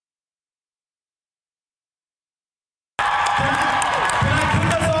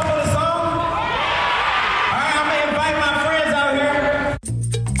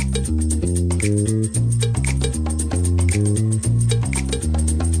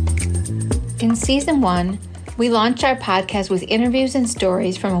In Season 1, we launched our podcast with interviews and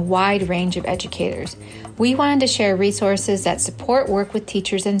stories from a wide range of educators. We wanted to share resources that support work with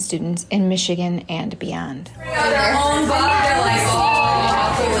teachers and students in Michigan and beyond.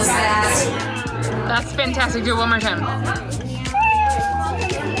 That's fantastic. Do it one more time.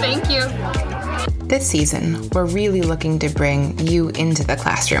 Thank you. This season, we're really looking to bring you into the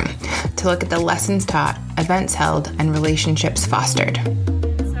classroom to look at the lessons taught, events held, and relationships fostered.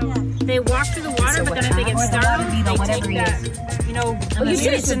 They walk through the water, but then if they get startled, they take that, you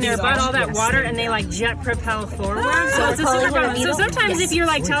sit in there about all that water and they like jet propel forward. So it's a super fun. So sometimes if you're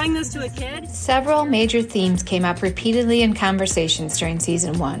like telling this to a kid. Several major themes came up repeatedly in conversations during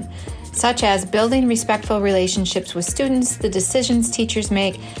Season 1, such as building respectful relationships with students, the decisions teachers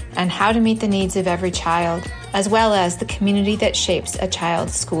make, and how to meet the needs of every child, as well as the community that shapes a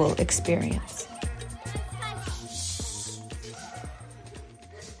child's school experience.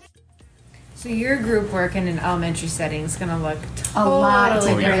 So your group work in an elementary setting is going to look A lot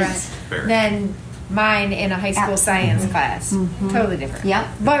totally different Fair. than mine in a high school science class. Totally different. Yep.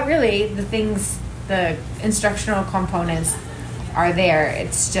 But really, the instructional components are there.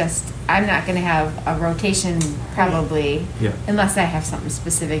 It's just, I'm not going to have a rotation probably, unless I have something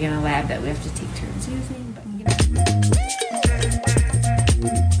specific in a lab that we have to take turns using. But,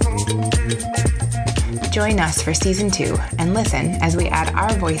 Join us for Season 2 and listen as we add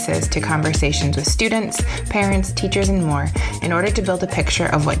our voices to conversations with students, parents, teachers, and more in order to build a picture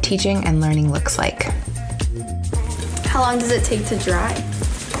of what teaching and learning looks like. How long does it take to dry?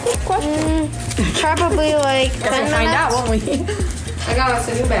 Good question. Probably like 10 minutes. Find out, won't we? I got us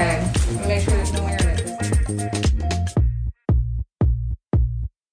a new bag. Make sure